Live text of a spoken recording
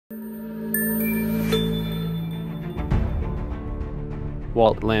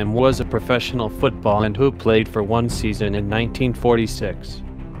Walt Lamb was a professional footballer who played for one season in 1946.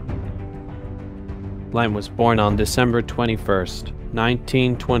 Lamb was born on December 21,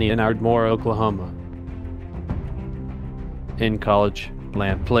 1920 in Ardmore, Oklahoma. In college,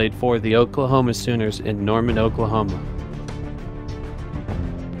 Lamb played for the Oklahoma Sooners in Norman, Oklahoma.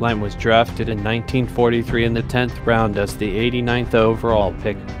 Lamb was drafted in 1943 in the 10th round as the 89th overall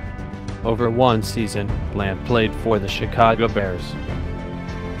pick. Over one season, Lamb played for the Chicago Bears.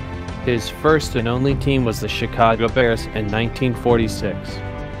 His first and only team was the Chicago Bears in 1946.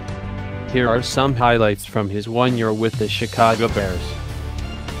 Here are some highlights from his 1 year with the Chicago Bears.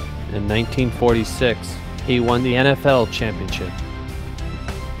 In 1946, he won the NFL championship.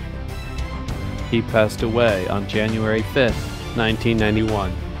 He passed away on January 5,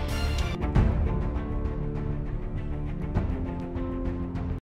 1991.